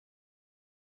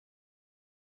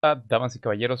Damas y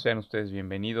caballeros, sean ustedes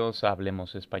bienvenidos a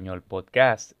Hablemos Español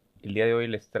Podcast. El día de hoy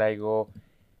les traigo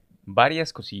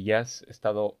varias cosillas. He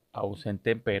estado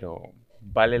ausente, pero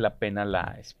vale la pena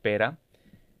la espera.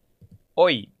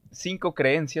 Hoy, 5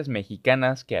 creencias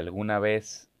mexicanas que alguna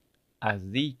vez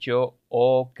has dicho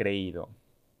o creído.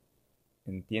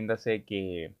 Entiéndase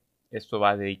que esto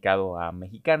va dedicado a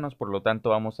mexicanos, por lo tanto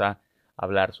vamos a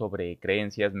hablar sobre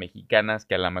creencias mexicanas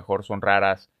que a lo mejor son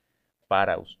raras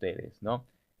para ustedes, ¿no?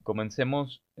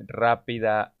 Comencemos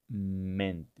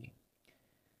rápidamente.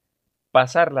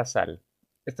 Pasar la sal.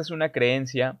 Esta es una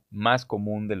creencia más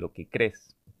común de lo que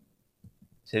crees.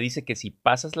 Se dice que si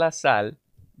pasas la sal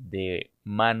de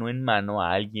mano en mano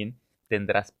a alguien,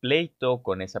 tendrás pleito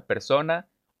con esa persona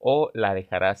o la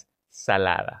dejarás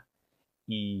salada.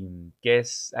 ¿Y qué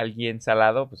es alguien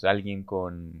salado? Pues alguien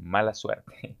con mala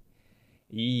suerte.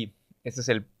 Y este es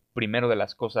el primero de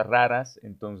las cosas raras.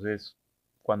 Entonces,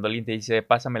 cuando alguien te dice,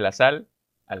 pásame la sal,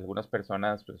 algunas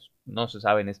personas pues no se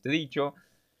saben este dicho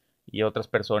y otras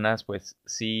personas pues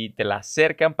sí te la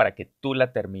acercan para que tú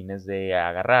la termines de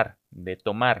agarrar, de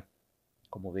tomar,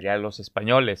 como dirían los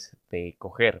españoles, de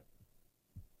coger.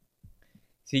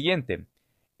 Siguiente,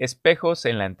 espejos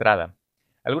en la entrada.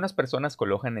 Algunas personas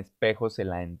colocan espejos en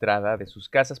la entrada de sus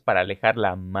casas para alejar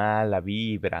la mala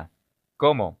vibra.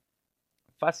 ¿Cómo?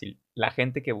 Fácil. La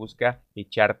gente que busca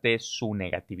echarte su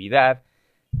negatividad,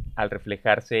 al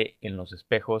reflejarse en los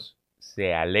espejos,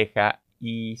 se aleja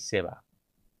y se va.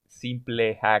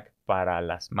 Simple hack para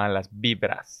las malas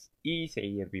vibras y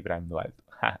seguir vibrando alto.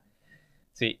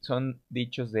 Sí, son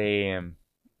dichos de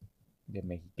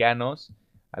mexicanos.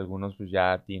 Algunos pues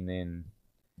ya tienen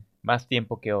más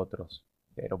tiempo que otros.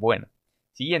 Pero bueno.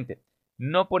 Siguiente.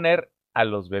 No poner a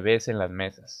los bebés en las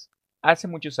mesas. Hace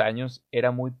muchos años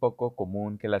era muy poco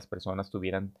común que las personas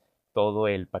tuvieran todo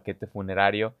el paquete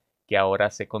funerario que ahora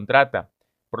se contrata.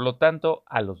 Por lo tanto,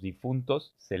 a los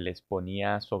difuntos se les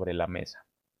ponía sobre la mesa.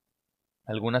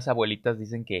 Algunas abuelitas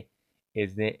dicen que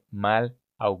es de mal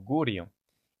augurio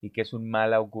y que es un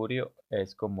mal augurio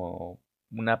es como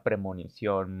una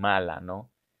premonición mala, ¿no?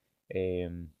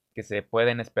 Que se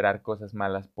pueden esperar cosas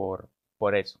malas por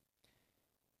eso.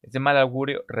 Es de mal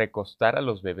augurio recostar a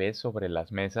los bebés sobre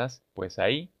las mesas, pues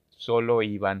ahí solo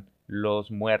iban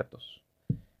los muertos.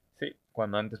 Sí,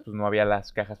 cuando antes pues no había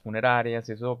las cajas funerarias,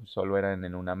 eso pues, solo eran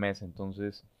en una mesa,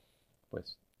 entonces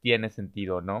pues tiene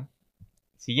sentido, ¿no?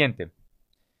 Siguiente,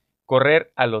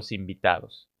 correr a los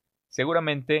invitados.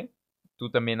 Seguramente tú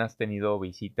también has tenido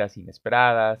visitas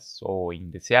inesperadas o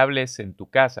indeseables en tu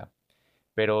casa.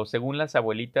 Pero según las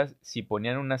abuelitas, si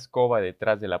ponían una escoba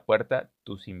detrás de la puerta,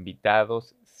 tus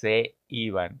invitados se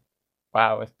iban.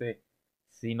 Wow, este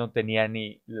sí no tenía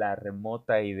ni la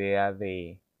remota idea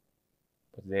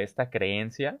pues, de esta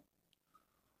creencia.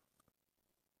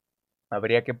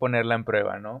 Habría que ponerla en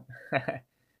prueba, ¿no?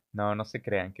 No, no se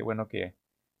crean. Qué bueno que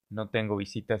no tengo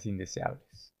visitas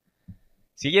indeseables.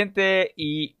 Siguiente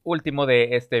y último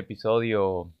de este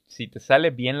episodio. Si te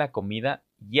sale bien la comida,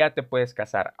 ya te puedes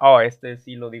casar. Oh, este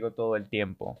sí lo digo todo el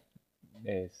tiempo.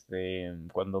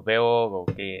 Cuando veo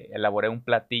que elaboré un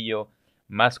platillo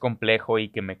más complejo y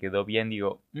que me quedó bien,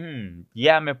 digo,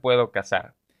 ya me puedo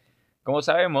casar. Como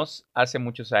sabemos, hace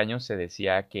muchos años se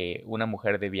decía que una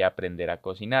mujer debía aprender a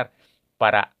cocinar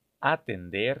para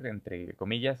atender, entre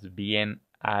comillas, bien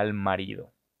al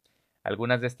marido.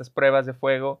 Algunas de estas pruebas de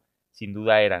fuego, sin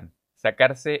duda, eran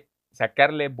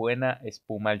sacarle buena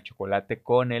espuma al chocolate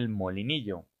con el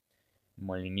molinillo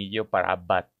para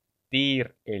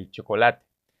batir el chocolate.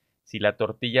 Si la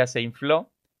tortilla se infló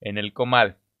en el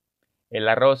comal, el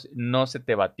arroz no se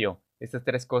te batió. Estas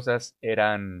tres cosas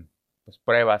eran pues,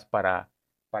 pruebas para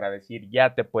decir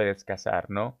ya te puedes casar,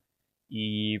 ¿no?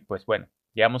 Y pues bueno,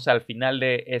 llegamos al final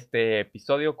de este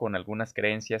episodio con algunas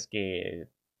creencias que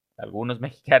algunos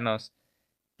mexicanos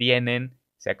tienen,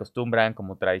 se acostumbran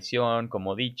como tradición,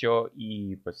 como dicho,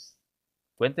 y pues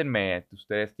cuéntenme,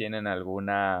 ¿ustedes tienen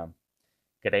alguna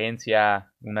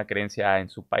creencia, una creencia en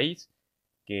su país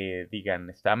que digan,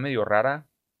 está medio rara,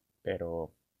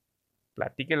 pero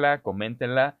platíquenla,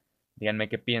 coméntenla, díganme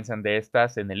qué piensan de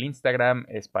estas en el Instagram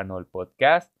Español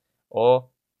Podcast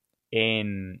o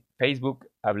en Facebook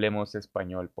Hablemos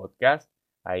Español Podcast.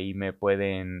 Ahí me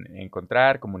pueden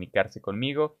encontrar, comunicarse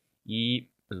conmigo y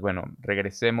pues bueno,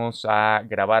 regresemos a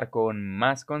grabar con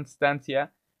más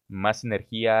constancia, más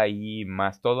energía y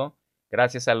más todo.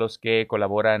 Gracias a los que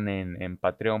colaboran en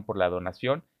Patreon por la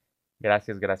donación.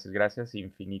 Gracias, gracias, gracias,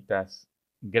 infinitas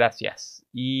gracias.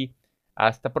 Y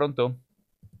hasta pronto.